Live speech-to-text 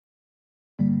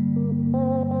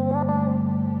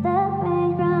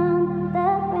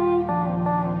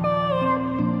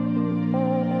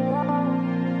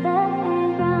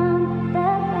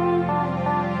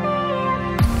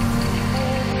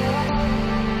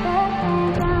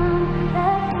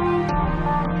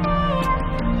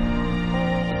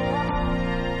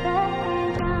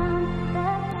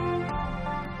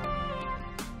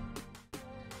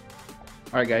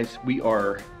Alright guys, we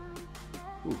are,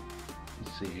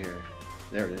 let's see here,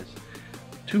 there it is,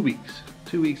 2 weeks.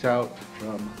 2 weeks out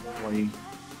from Hawaii.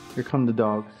 Here come the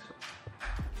dogs.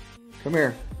 Come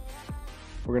here.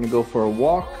 We're gonna go for a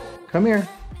walk. Come here.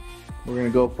 We're gonna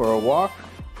go for a walk.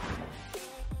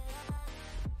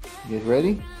 You guys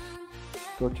ready?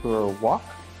 Go to a walk?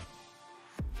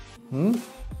 You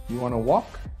wanna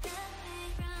walk?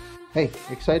 Hey,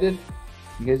 excited?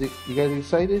 You guys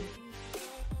excited?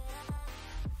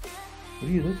 What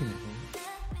are you looking at, man?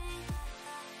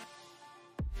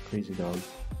 Crazy dogs.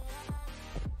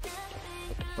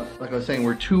 But like I was saying,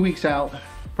 we're 2 weeks out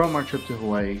from our trip to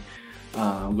Hawaii.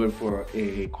 I'm going for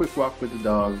a quick walk with the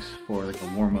dogs for like a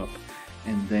warm-up,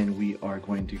 and then we are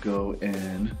going to go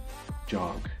and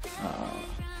jog.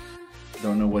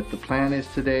 Don't know what the plan is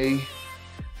today,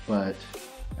 but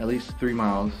at least 3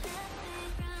 miles.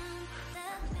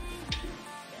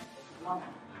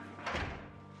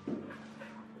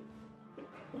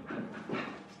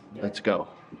 Let's go.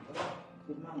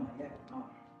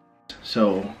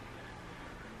 So,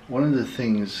 one of the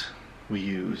things we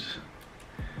use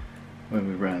when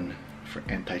we run for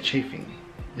anti-chafing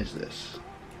is this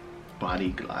Body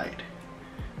Glide,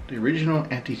 the original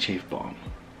anti-chafe balm.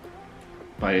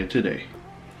 Buy it today.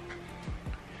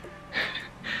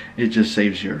 It just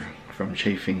saves you from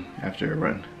chafing after a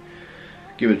run.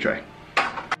 Give it a try.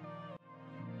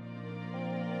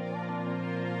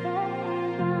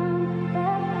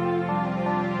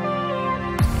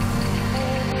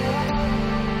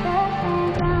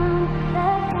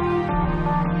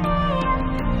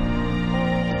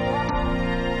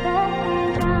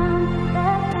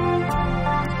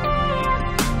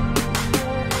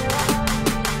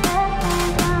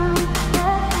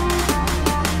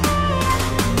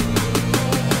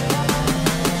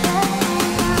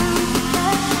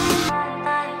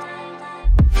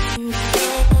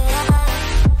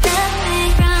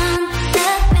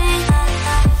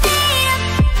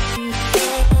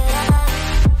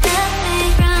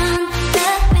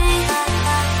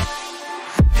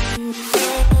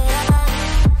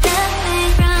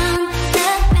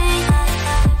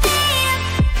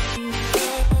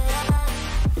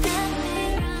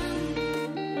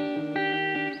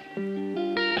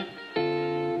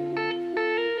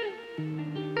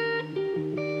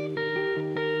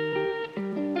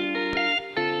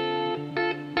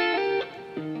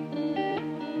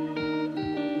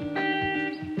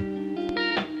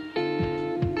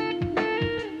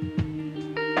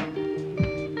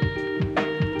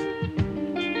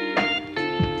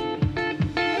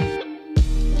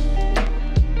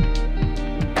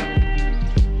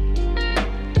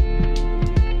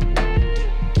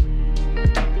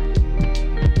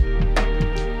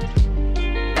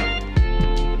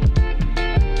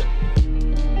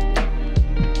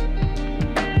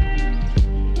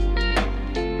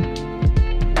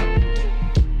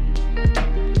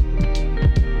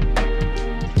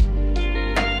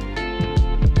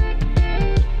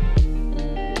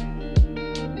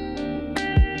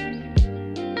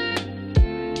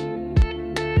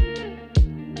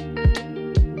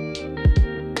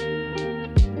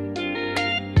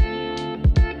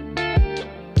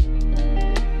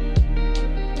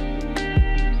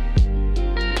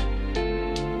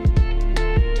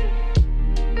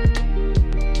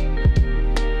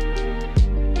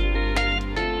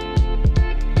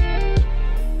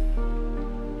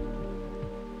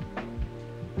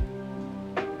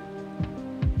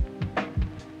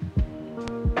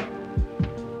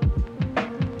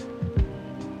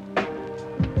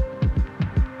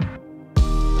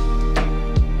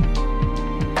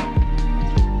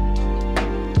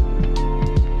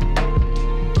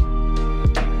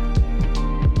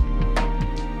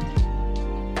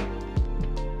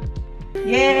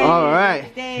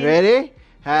 Alright, ready?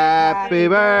 Happy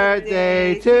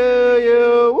birthday to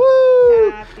you,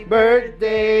 woo! Happy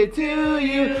birthday to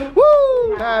you,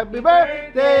 woo! Happy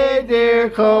birthday, dear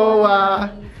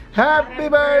Koa! Happy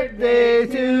birthday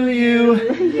to you!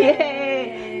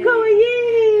 Yay! Koa,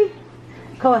 yay!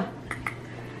 Koa!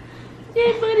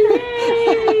 Yay, buddy,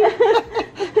 yay!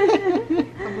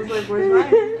 I was like,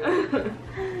 where's mine?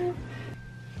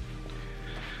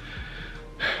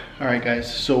 Alright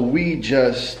guys, so we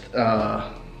just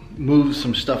moved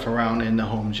some stuff around in the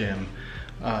home gym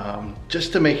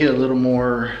just to make it a little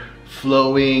more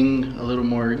flowing, a little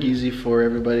more easy for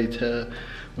everybody to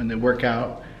when they work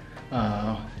out.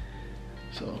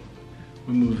 So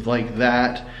we moved like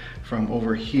that from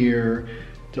over here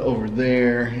to over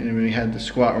there, and then we had the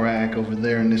squat rack over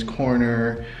there in this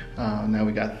corner. Now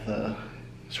we got the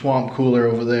swamp cooler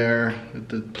over there with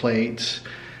the plates.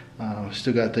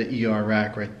 Still got the ER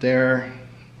rack right there.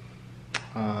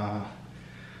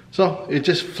 So it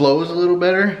just flows a little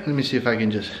better. Let me see if I can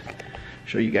just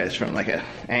show you guys from like an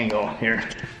angle here.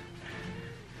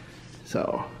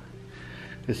 So,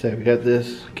 like I said, we got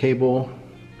this cable,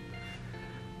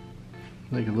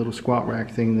 like a little squat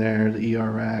rack thing there, the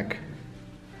ER rack,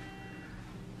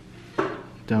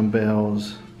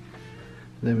 dumbbells.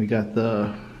 Then we got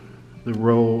the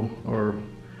row, or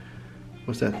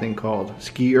what's that thing called?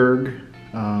 Ski erg.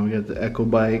 We got the Echo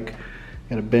bike.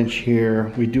 Got a bench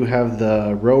here. We do have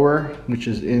the rower, which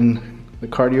is in the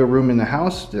cardio room in the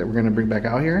house that we're gonna bring back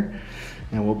out here,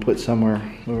 and we'll put somewhere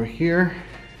over here.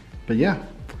 But yeah,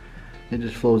 it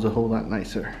just flows a whole lot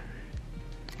nicer.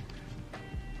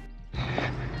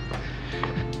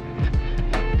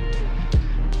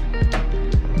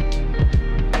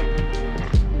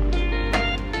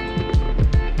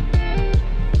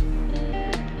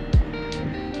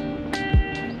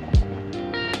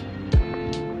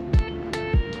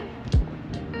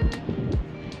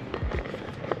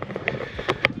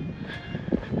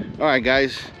 All right,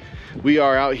 guys, we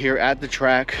are out here at the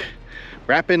track,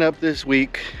 wrapping up this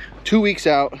week, 2 weeks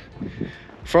out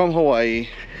from Hawaii.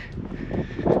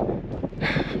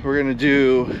 We're gonna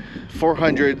do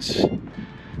 400s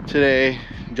today,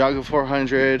 jog a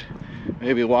 400,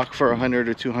 maybe walk for 100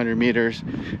 or 200 meters,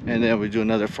 and then we do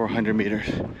another 400 meters.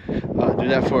 Do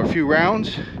that for a few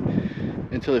rounds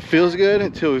until it feels good,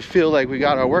 until we feel like we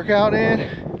got our workout in.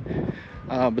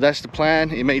 But that's the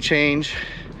plan. It may change.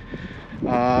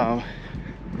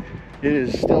 It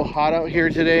is still hot out here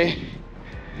today.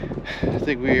 I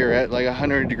think we are at like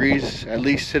 100 degrees at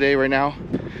least today right now.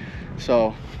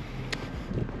 So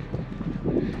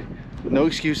no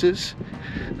excuses.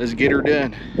 Let's get her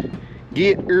done.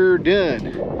 Get her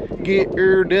done. Get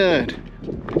her done.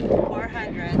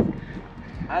 400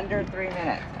 under 3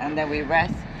 minutes, and then we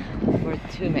rest for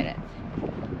 2 minutes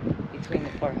between the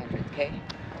 400s, okay?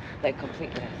 Like complete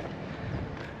rest.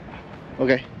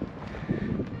 Okay.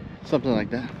 Something like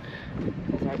that.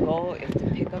 Because our goal is to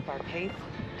pick up our pace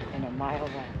in a mile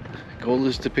run. Goal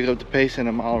is to pick up the pace in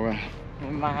a mile run.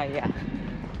 Yeah.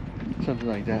 Something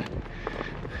like that.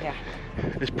 Yeah.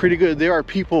 It's pretty good. There are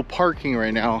people parking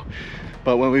right now,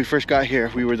 but when we first got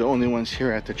here, we were the only ones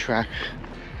here at the track.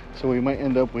 So we might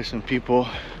end up with some people.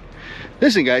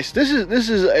 Listen, guys, this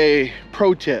is a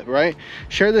pro tip, right?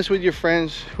 Share this with your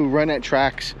friends who run at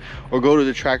tracks or go to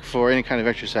the track for any kind of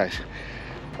exercise.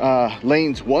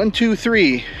 Lanes 1, 2,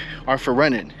 3 are for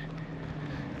running.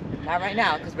 Not right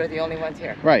now, because we're the only ones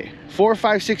here. Right. 4,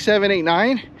 5, 6, 7, 8,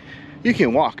 9. You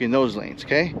can walk in those lanes,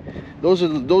 okay? Those are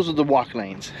the walk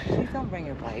lanes. Please don't bring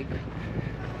your bike.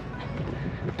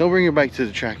 Don't bring your bike to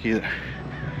the track either.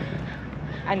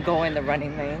 And go in the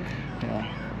running lanes. Yeah.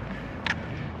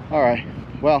 All right.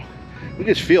 Well, we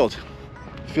just field's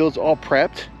all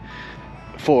prepped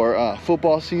for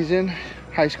football season,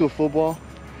 high school football.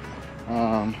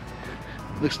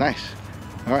 Looks nice.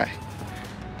 All right.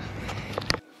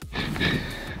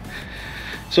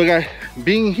 So guys,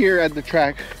 being here at the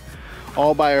track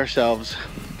all by ourselves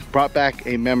brought back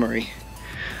a memory.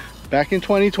 Back in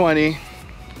 2020,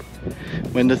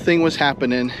 when the thing was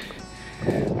happening,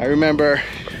 I remember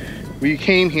we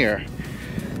came here.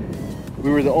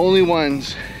 We were the only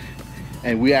ones,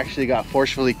 and we actually got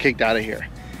forcefully kicked out of here.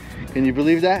 Can you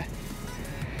believe that?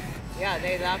 Yeah,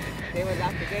 they were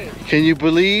left the gate. Can you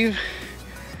believe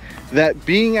that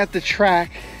being at the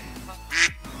track,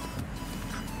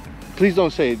 please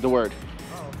don't say the word.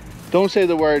 Oh. Don't say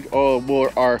the word,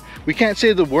 or we can't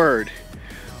say the word,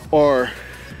 or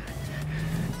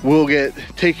we'll get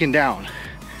taken down,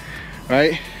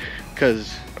 right?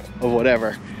 Because of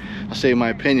whatever. I'll say my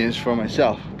opinions for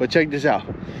myself. But check this out.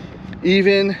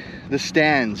 Even the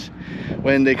stands,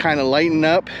 when they kind of lighten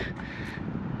up,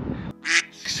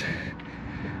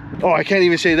 oh, I can't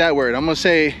even say that word. I'm gonna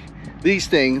say these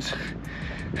things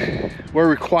were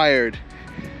required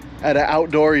at an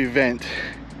outdoor event.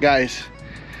 Guys,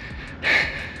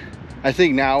 I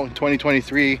think now,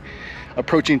 2023,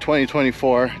 approaching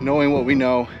 2024, knowing what we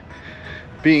know,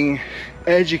 being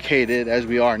educated as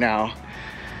we are now,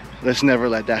 let's never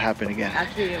let that happen again.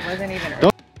 Actually, it wasn't even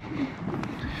early.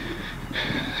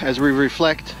 As we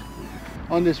reflect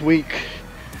on this week,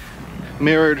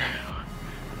 mirrored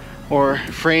or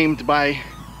framed by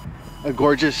a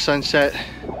gorgeous sunset,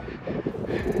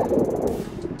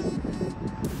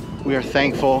 we are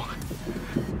thankful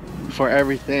for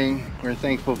everything. We're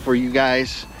thankful for you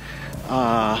guys.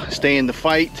 Stay in the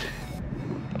fight,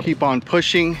 keep on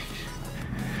pushing.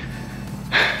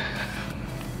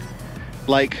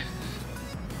 Like,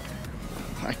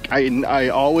 I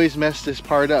always mess this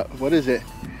part up. What is it?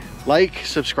 Like,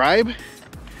 subscribe,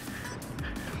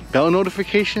 bell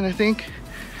notification, I think.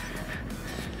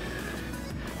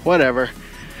 whatever.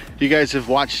 You guys have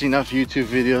watched enough YouTube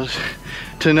videos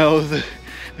to know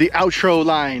the outro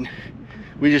line.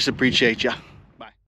 We just appreciate you.